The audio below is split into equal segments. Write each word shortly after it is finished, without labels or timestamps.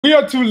We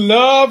are to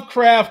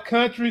Lovecraft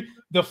Country,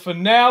 the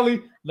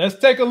finale. Let's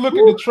take a look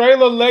at the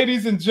trailer,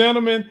 ladies and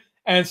gentlemen,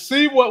 and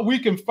see what we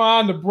can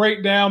find to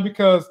break down,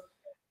 because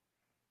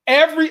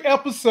every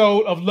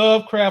episode of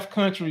Lovecraft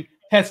Country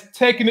has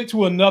taken it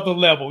to another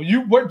level.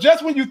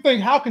 Just when you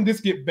think, how can this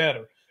get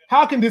better?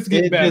 How can this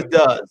get better? It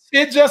just does.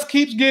 It just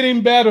keeps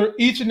getting better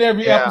each and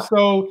every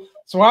episode.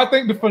 So I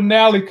think the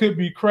finale could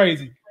be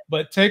crazy.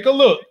 But take a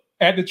look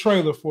at the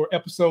trailer for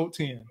episode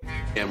 10.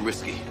 Damn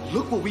risky.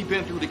 Look what we've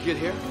been through to get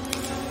here.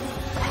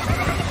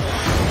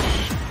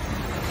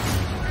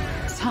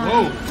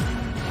 Whoa.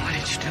 What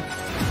did you do?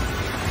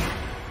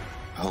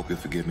 I hope you'll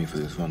forgive me for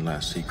this one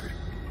last secret.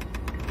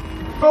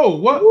 Oh,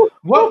 what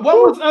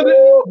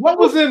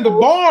was in the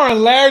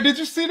barn, Larry? Did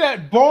you see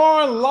that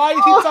barn light?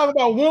 He's talking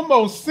about one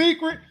more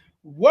secret.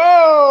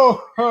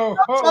 Whoa! I'm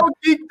so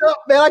geeked up,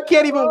 man. I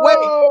can't even wait.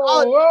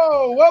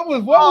 Whoa! What was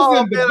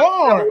in the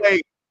barn?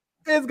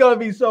 It's gonna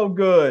be so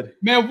good,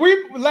 man.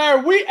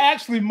 Larry, we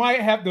actually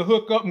might have to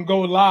hook up and go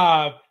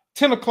live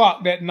 10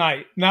 o'clock that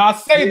night. Now I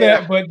say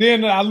that, but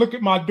then I look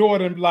at my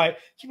daughter and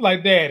she's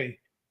like, "Daddy,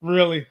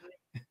 really?"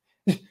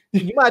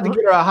 You might have to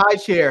get her a high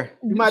chair.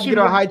 You might have to get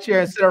her a high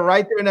chair and sit her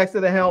right there next to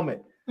the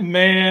helmet.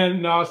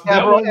 Man, no. Ask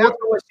her what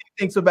she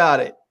thinks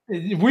about it.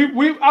 I'm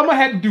gonna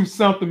have to do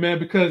something, man,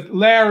 because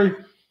Larry,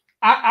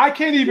 I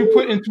can't even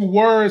put into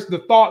words the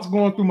thoughts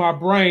going through my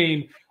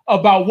brain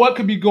about what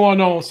could be going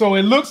on. So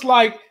it looks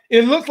like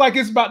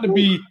it's about to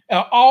be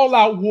an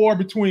all-out war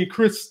between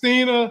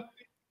Christina,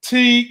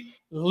 Teague,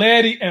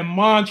 Leti, and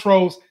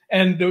Montrose.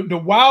 And the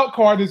wild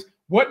card is,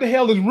 what the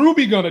hell is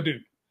Ruby gonna do?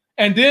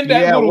 And then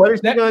what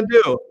is she gonna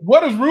do?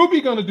 What is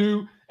Ruby gonna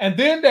do? And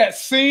then that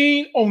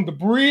scene on the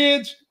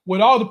bridge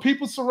with all the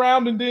people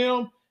surrounding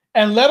them.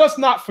 And let us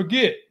not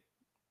forget,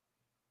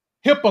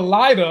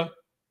 Hippolyta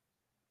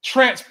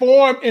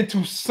transformed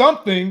into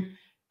something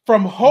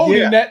from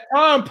holding that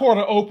time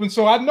portal open.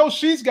 So I know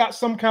she's got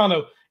some kind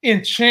of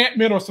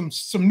enchantment or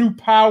some new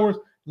powers.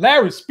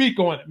 Larry, speak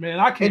on it, man.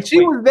 I can't. And she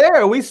was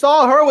there. We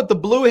saw her with the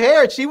blue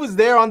hair. She was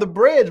there on the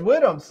bridge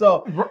with him.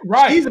 So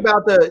she's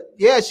about to,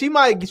 she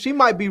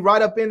might be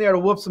right up in there to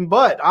whoop some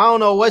butt. I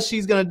don't know what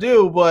she's gonna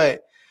do,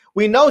 but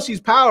we know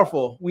she's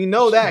powerful. We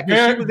know that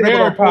because she was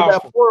able to pull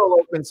that portal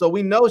open. So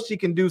we know she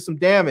can do some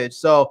damage.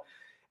 So,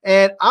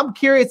 and I'm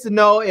curious to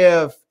know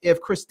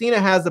if Christina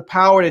has the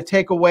power to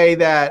take away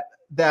that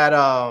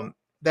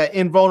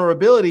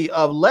invulnerability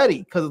of Leti,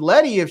 because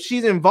Leti, if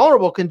she's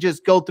invulnerable, can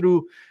just go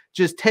through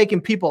just taking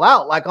people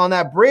out. Like on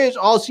that bridge,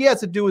 all she has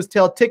to do is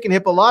tell Tick and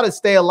Hippolyta to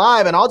stay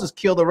alive, and I'll just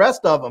kill the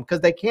rest of them because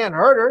they can't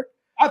hurt her.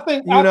 I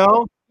think,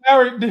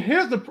 Larry,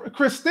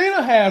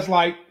 Christina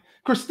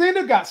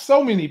got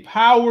so many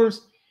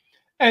powers,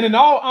 and in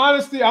all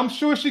honesty, I'm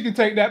sure she can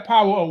take that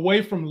power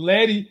away from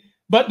Leti.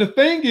 But the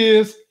thing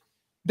is,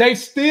 they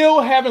still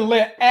haven't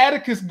let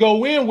Atticus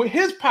go in with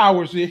his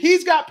powers yet.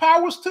 He's got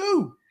powers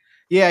too.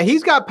 Yeah,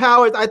 he's got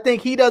powers I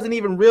think he doesn't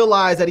even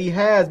realize that he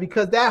has,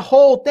 because that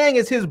whole thing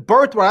is his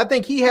birthright. I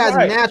think he has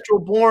natural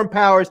born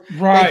powers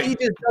that he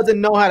just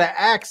doesn't know how to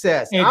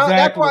access.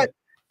 Exactly.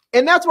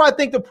 That's where I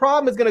think the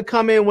problem is going to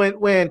come in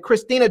when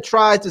Christina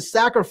tries to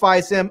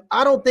sacrifice him.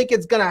 I don't think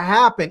it's going to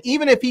happen.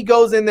 Even if he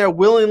goes in there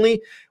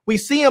willingly, we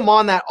see him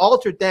on that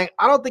altar thing.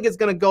 I don't think it's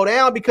going to go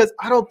down, because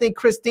I don't think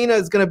Christina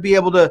is going to be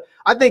able to.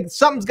 I think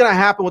something's going to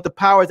happen with the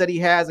powers that he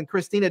has, and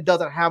Christina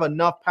doesn't have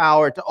enough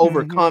power to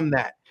overcome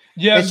that.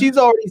 Yeah, and she's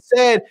already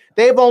said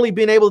they've only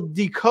been able to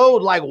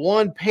decode like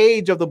one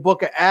page of the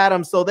Book of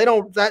Adam, so they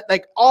don't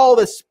like all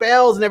the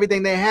spells and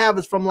everything they have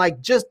is from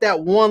like just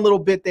that one little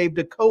bit they've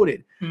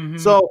decoded.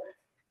 So,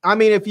 I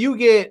mean, if you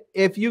get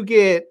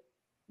Atticus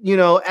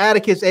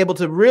able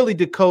to really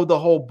decode the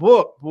whole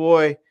book,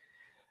 boy,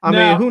 I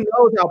mean, who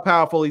knows how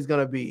powerful he's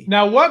gonna be.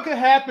 Now, what could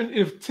happen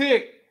if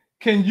Tick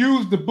can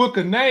use the Book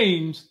of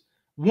Names?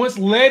 Once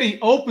Leti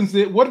opens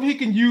it, what if he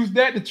can use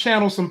that to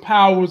channel some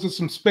powers or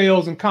some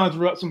spells and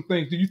conjure up some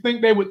things? Do you think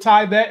they would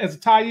tie that as a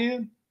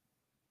tie-in?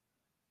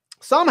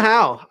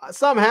 Somehow.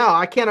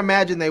 I can't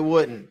imagine they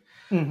wouldn't.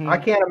 I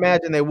can't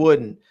imagine they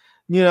wouldn't.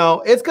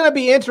 It's going to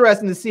be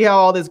interesting to see how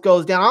all this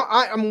goes down.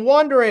 I'm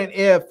wondering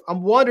at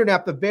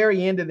the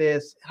very end of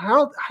this,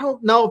 I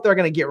don't know if they're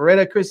going to get rid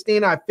of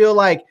Christina. I feel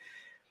like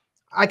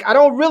I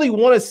don't really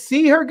want to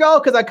see her go,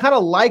 because I kind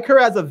of like her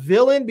as a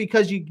villain,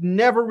 because you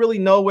never really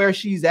know where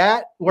she's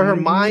at, where her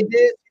mind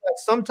is. Like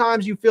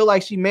sometimes you feel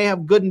like she may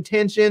have good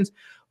intentions,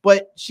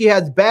 but she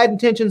has bad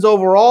intentions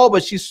overall,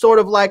 but she's sort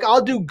of like,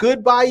 I'll do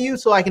good by you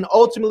so I can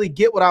ultimately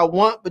get what I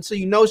want, but so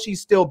she's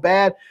still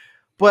bad.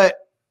 But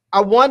I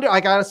wonder,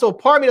 so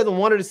part of me doesn't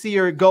want her to see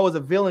her go as a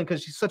villain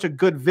because she's such a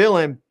good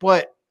villain,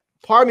 but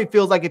part of me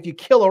feels like if you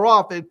kill her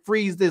off, it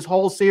frees this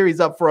whole series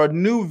up for a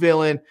new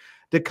villain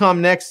to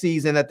come next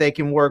season that they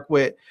can work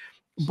with.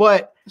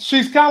 But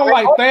she's kind of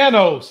like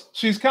Thanos.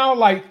 She's kind of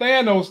like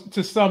Thanos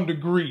to some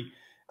degree.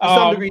 To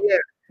some degree.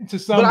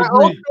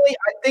 Ultimately,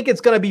 I think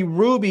it's going to be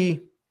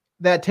Ruby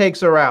that takes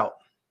her out.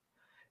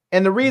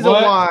 And the reason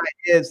why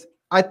is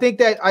I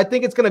think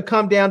it's going to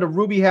come down to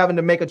Ruby having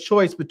to make a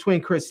choice between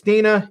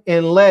Christina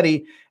and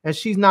Leti, and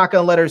she's not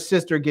going to let her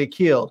sister get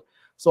killed.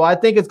 So I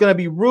think it's going to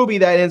be Ruby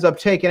that ends up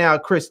taking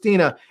out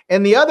Christina.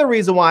 And the other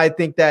reason why I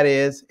think that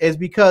is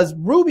because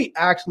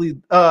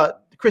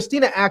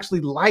Christina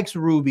actually likes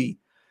Ruby.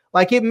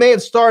 Like, it may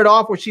have started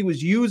off where she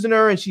was using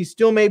her, and she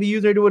still may be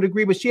using her to a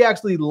degree, but she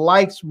actually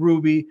likes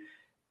Ruby.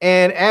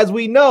 And as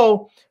we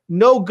know,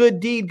 no good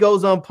deed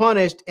goes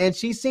unpunished, and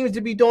she seems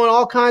to be doing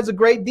all kinds of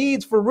great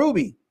deeds for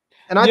Ruby.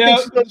 And I think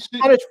she's going to be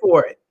punished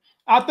for it.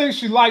 I think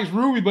she likes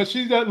Ruby, but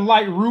she doesn't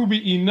like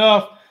Ruby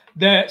enough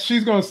that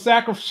she's going to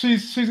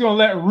sacrifice. She's going to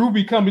let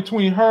Ruby come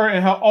between her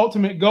and her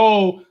ultimate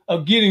goal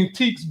of getting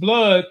Teek's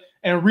blood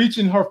and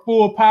reaching her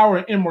full power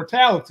and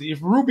immortality.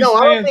 If Ruby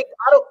I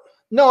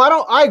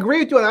agree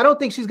with you, and I don't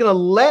think she's going to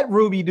let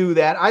Ruby do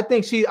that. I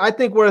think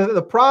where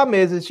the problem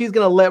is she's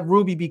going to let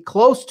Ruby be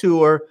close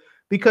to her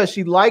because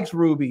she likes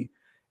Ruby.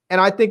 And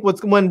I think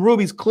when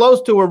Ruby's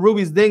close to her,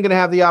 Ruby's then going to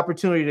have the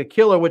opportunity to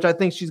kill her, which I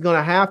think she's going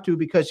to have to,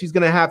 because she's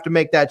going to have to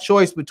make that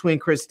choice between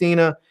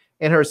Christina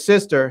and her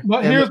sister.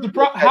 But here's the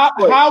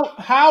problem.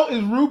 How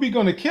is Ruby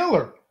going to kill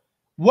her?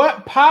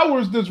 What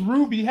powers does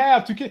Ruby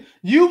have to kill?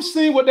 You've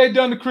seen what they've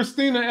done to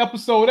Christina in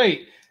episode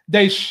 8.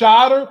 They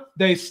shot her,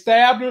 they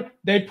stabbed her,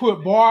 they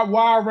put barbed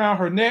wire around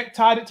her neck,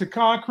 tied it to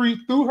concrete,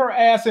 threw her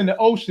ass in the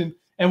ocean,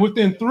 and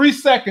within 3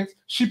 seconds,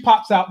 she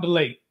pops out the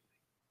lake.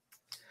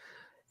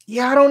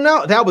 Yeah, I don't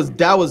know. That was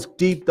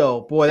deep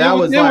though, boy.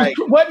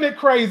 Wasn't it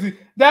crazy?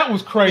 That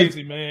was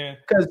crazy, man.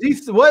 Because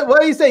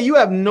what did he say? You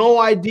have no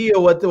idea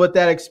what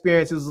that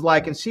experience is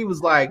like. And she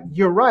was like,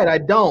 "You're right, I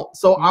don't.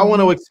 So I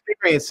want to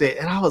experience it."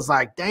 And I was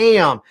like,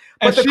 "Damn!"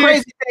 But the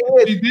crazy thing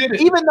is,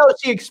 even though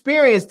she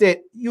experienced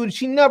it,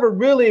 she never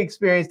really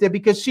experienced it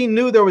because she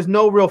knew there was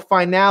no real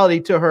finality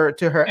to her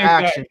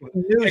action. She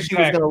knew she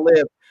was going to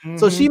live.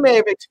 So she may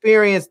have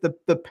experienced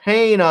the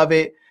pain of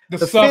it, the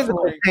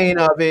physical pain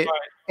of it.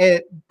 Right.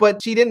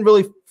 But she didn't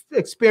really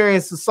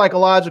experience the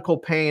psychological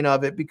pain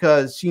of it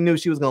because she knew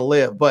she was going to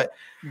live. But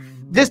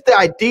just the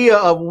idea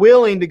of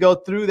willing to go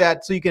through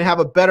that so you can have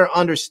a better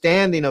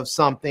understanding of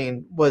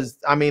something is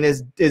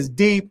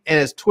deep and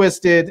is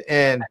twisted.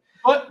 And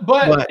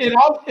but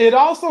it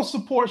also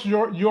supports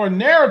your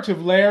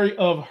narrative, Larry,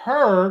 of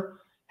her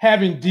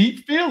having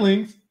deep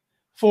feelings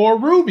for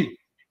Ruby,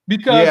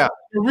 because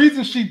the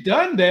reason she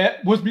done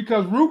that was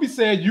because Ruby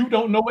said, "You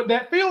don't know what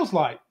that feels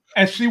like,"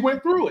 and she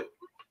went through it.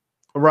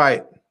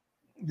 Right.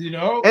 You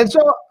know, and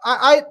so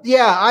I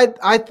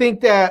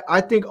think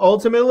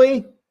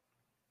ultimately,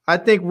 I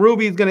think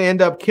Ruby's going to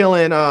end up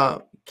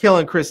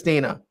killing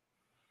Christina.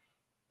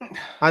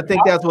 I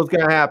think that's what's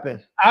going to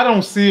happen. I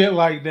don't see it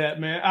like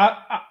that, man.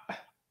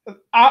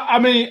 I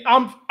mean,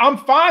 I'm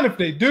fine if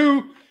they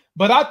do,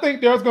 but I think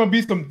there's going to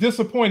be some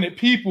disappointed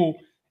people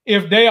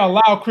if they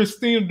allow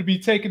Christina to be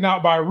taken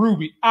out by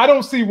Ruby. I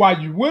don't see why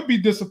you would be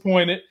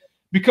disappointed,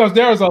 because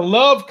there's a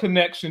love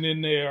connection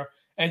in there.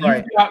 And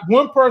you've got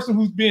one person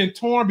who's being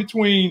torn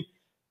between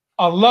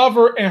a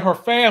lover and her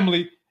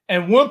family,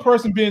 and one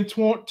person being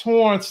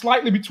torn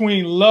slightly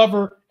between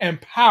lover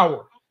and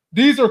power.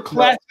 These are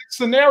classic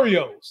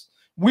scenarios.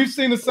 We've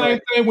seen the same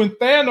thing when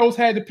Thanos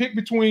had to pick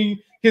between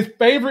his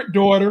favorite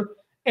daughter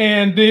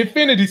and the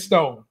Infinity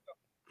Stone.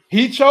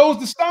 He chose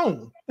the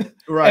stone.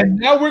 Right. And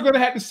now we're going to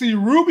have to see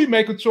Ruby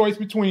make a choice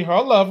between her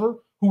lover,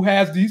 who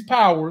has these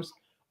powers,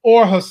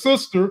 or her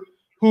sister,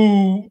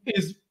 who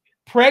is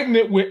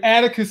pregnant with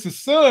Atticus'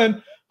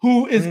 son,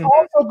 who is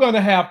also going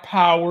to have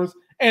powers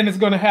and is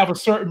going to have a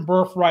certain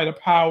birthright of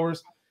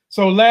powers.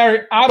 So,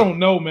 Larry, I don't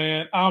know,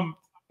 man. I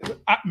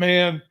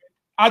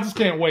just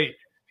can't wait.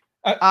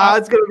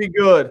 It's going to be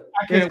good.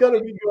 It's going to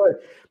be good.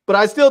 But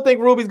I still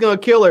think Ruby's going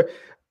to kill her,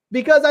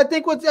 because I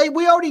think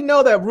we already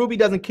know that Ruby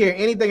doesn't care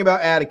anything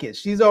about Atticus.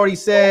 She's already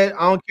said,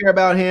 "I don't care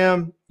about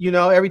him." You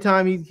know, every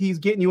time he's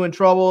getting you in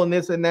trouble and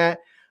this and that.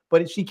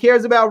 But she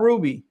cares about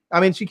Ruby. I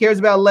mean, she cares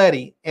about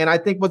Leti. And I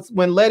think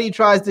when Leti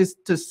tries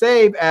to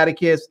save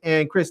Atticus,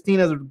 and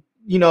Christina,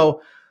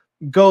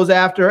 goes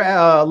after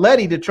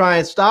Leti to try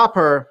and stop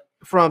her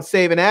from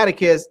saving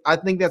Atticus, I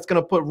think that's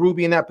going to put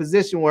Ruby in that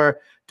position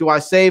where, do I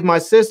save my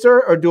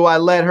sister or do I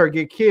let her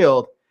get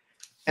killed?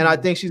 And I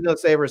think she's going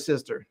to save her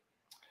sister.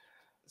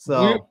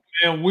 So,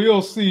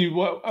 we'll see.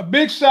 Well, a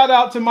big shout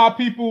out to my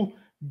people,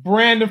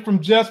 Brandon from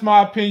Just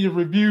My Opinion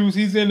Reviews.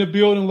 He's in the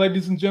building,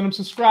 ladies and gentlemen.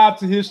 Subscribe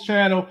to his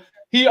channel.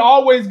 He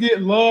always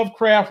get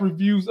Lovecraft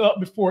reviews up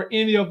before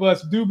any of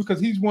us do,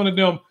 because he's one of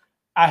them.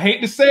 I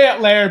hate to say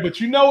it, Larry, but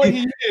you know what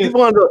he is. He's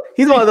one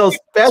of those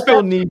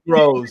special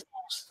Negroes.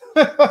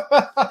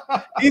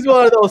 He's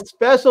one of those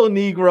special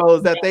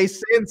Negroes that they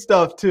send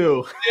stuff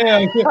to. Yeah,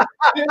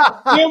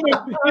 him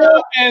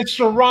and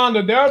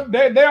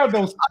Sharonda, they're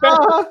those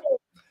special,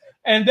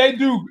 and they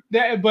do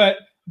that, but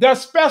they're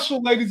special,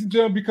 ladies and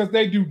gentlemen, because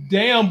they do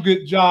damn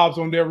good jobs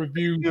on their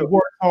reviews. They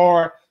work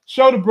hard,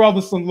 show the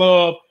brothers some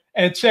love,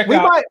 and check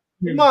out.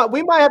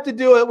 We might have to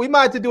do it. We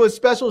might have to do a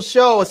special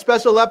show, a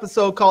special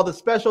episode called the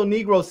Special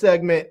Negro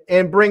segment,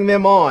 and bring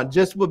them on.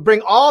 We'll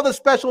bring all the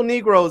special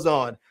Negroes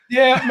on.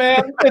 Yeah,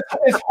 man,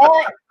 it's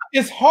hard.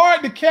 It's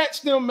hard to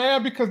catch them,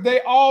 man, because they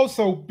all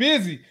so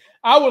busy.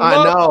 I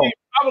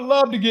would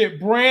love to get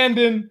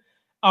Brandon,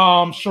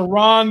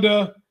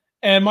 Sharonda,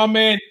 and my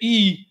man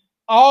E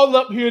all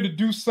up here to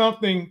do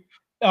something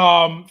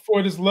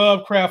for this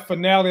Lovecraft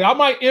finale. I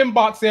might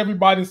inbox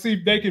everybody and see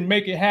if they can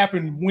make it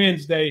happen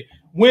Wednesday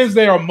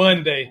or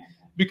Monday,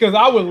 because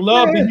I would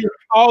love to hear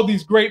all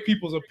these great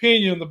people's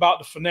opinions about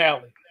the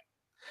finale.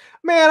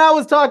 Man, I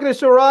was talking to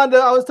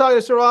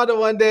Sharonda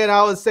one day, and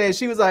I was saying,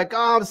 she was like,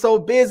 "Oh, I'm so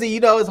busy. You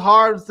know, it's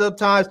hard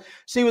sometimes."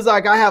 She was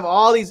like, "I have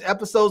all these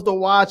episodes to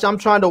watch. I'm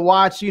trying to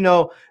watch, you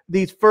know,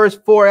 these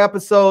first 4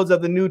 episodes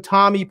of the new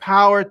Tommy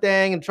Power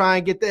thing and try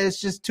and get that. It's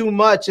just too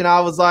much." And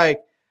I was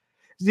like,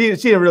 she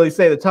didn't really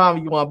say the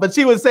Tommy one, but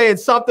she was saying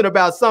something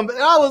about something.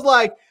 And I was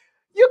like,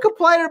 "You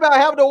complaining about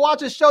having to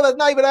watch a show that's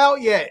not even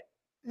out yet,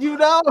 you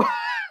know?"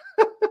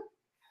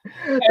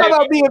 Talk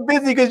about being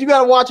busy because you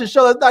got to watch a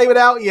show that's not even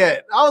out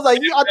yet. I was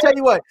like, I'll tell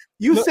you what,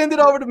 you send it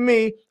over to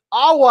me.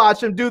 I'll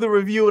watch and do the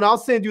review, and I'll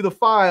send you the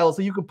file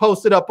so you can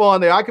post it up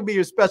on there. I could be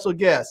your special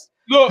guest.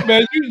 Look,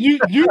 man, you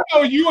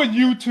know you're a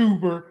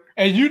YouTuber,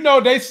 and you know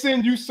they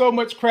send you so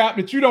much crap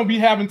that you don't be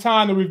having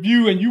time to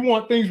review, and you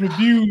want things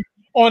reviewed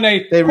on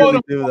a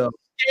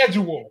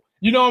schedule.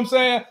 You know what I'm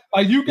saying?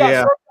 Like, you got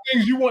certain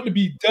things you want to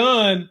be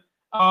done,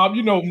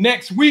 you know,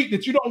 next week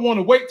that you don't want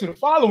to wait till the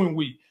following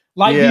week.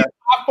 Like these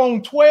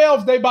iPhone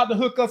 12s they about to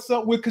hook us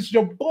up with, because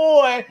your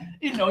boy,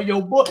 you know,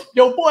 your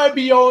boy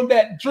be on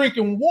that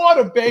drinking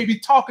water, baby,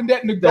 talking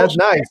that negotiation.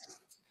 That's nice.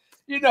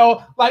 You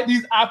know, like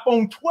these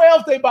iPhone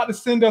 12s they about to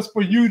send us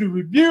for you to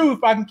review.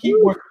 If I can keep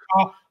working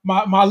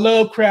my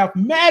Lovecraft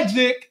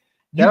magic,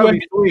 you're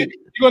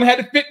gonna have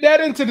to fit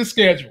that into the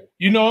schedule.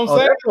 You know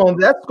what I'm saying?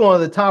 That's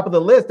going to the top of the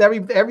list.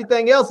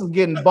 Everything else is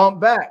getting bumped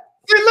back.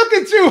 See, look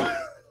at you.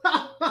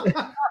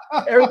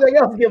 Everything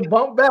else is getting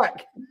bumped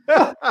back.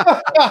 My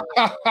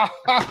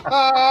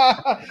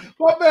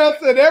man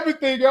said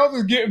everything else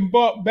is getting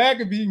bumped back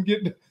if he can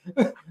get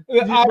the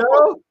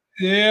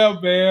yeah,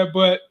 man.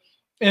 But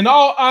in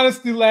all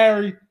honesty,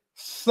 Larry,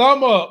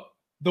 sum up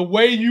the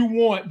way you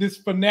want this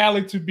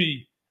finale to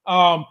be.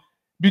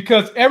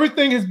 Because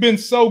everything has been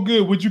so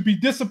good. Would you be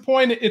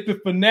disappointed if the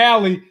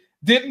finale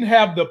didn't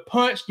have the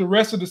punch the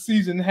rest of the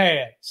season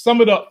had?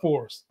 Sum it up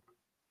for us.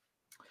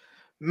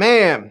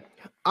 Man,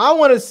 I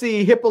want to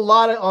see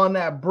Hippolyta on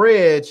that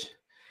bridge,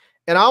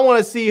 and I want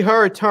to see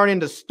her turn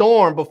into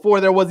Storm before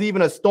there was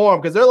even a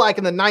storm, because they're like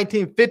in the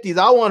 1950s.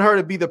 I want her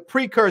to be the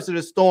precursor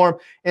to Storm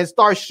and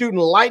start shooting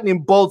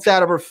lightning bolts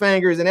out of her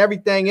fingers and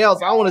everything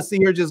else. I want to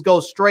see her just go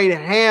straight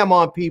ham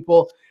on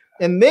people.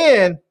 And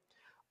then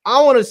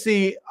I want to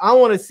see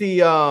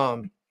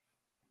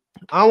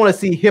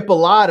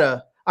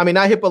Hippolyta. I mean,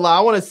 not Hippolyta.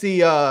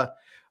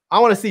 I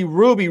want to see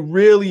Ruby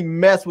really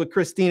mess with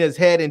Christina's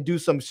head and do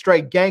some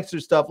straight gangster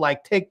stuff,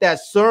 like take that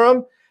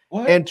serum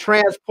and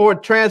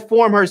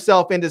transform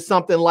herself into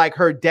something like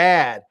her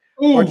dad,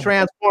 or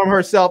transform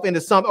herself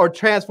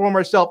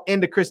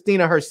into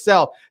Christina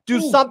herself. Do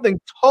something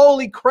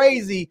totally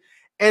crazy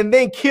and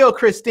then kill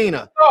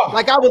Christina.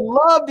 Like, I would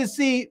love to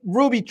see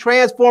Ruby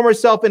transform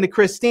herself into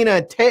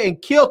Christina and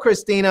kill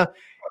Christina,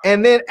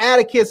 and then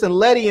Atticus and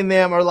Leti and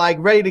them are like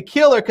ready to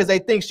kill her because they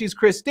think she's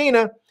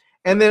Christina.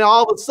 And then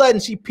all of a sudden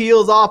she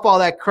peels off all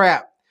that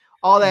crap,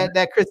 all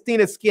that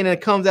Christina skin, and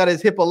it comes out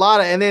as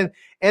Hippolyta. And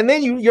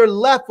then you're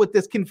left with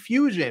this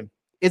confusion.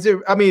 Is it,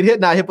 I mean,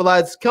 not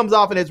Hippolyta, it comes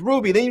off and it's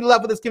Ruby. Then you're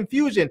left with this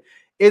confusion.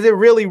 Is it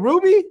really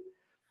Ruby?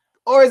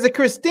 Or is it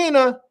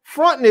Christina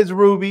fronting as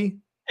Ruby,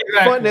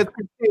 fronting as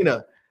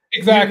Christina?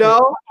 Exactly. You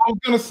know? I was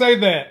going to say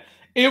that.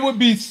 It would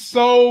be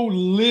so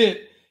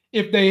lit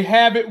if they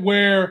have it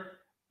where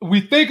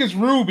we think it's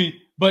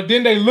Ruby, but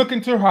then they look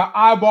into her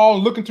eyeball,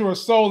 look into her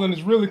soul, and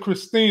it's really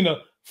Christina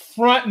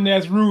fronting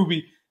as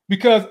Ruby.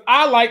 Because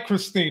I like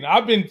Christina.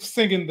 I've been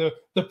singing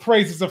the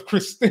praises of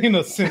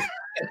Christina since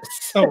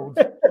episode.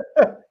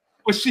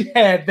 But she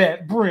had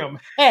that brim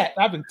hat.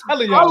 I've been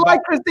telling you. I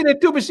like Christina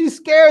too, but she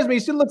scares me.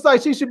 She looks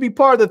like she should be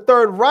part of the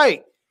Third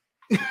Reich.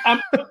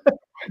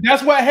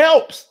 That's what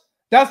helps.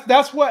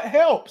 That's what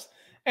helps.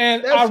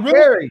 And I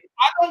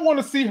don't want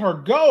to see her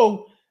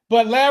go.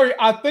 But Larry,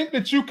 I think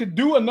that you could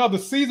do another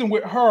season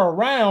with her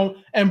around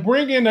and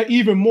bring in an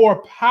even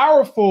more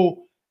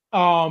powerful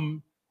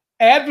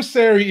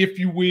adversary, if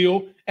you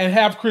will, and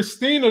have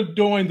Christina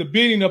doing the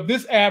beating of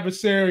this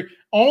adversary,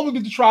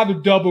 only to try to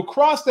double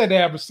cross that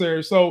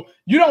adversary. So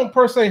you don't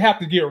per se have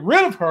to get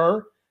rid of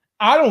her,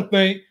 I don't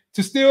think,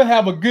 to still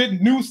have a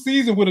good new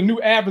season with a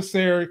new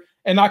adversary.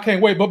 And I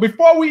can't wait. But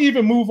before we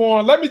even move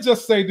on, let me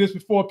just say this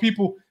before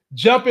people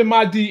jump in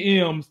my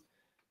DMs.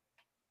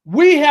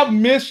 We have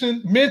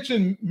mentioned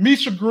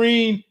Misha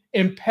Green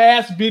in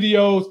past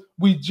videos.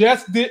 We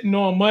just didn't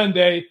on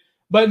Monday,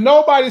 but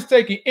nobody's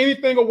taking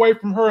anything away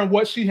from her and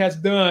what she has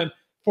done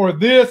for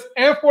this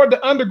and for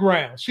the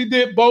Underground. She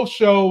did both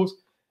shows.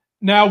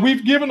 Now,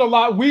 we gave a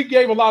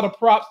lot of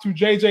props to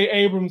J.J.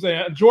 Abrams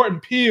and Jordan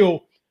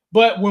Peele,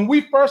 but when we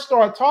first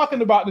started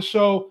talking about the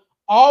show,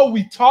 all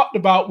we talked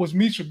about was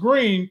Misha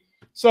Green.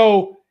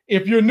 So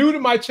if you're new to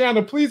my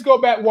channel, please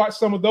go back and watch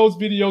some of those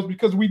videos,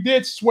 because we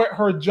did sweat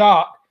her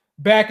jock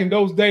back in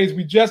those days.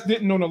 We just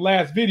didn't on the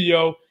last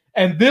video.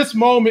 And this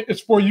moment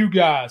is for you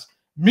guys.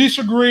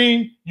 Misha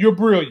Green, you're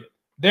brilliant.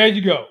 There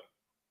you go.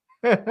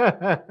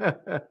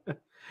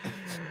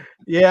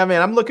 Yeah,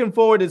 man, I'm looking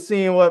forward to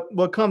seeing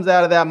what comes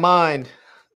out of that mind.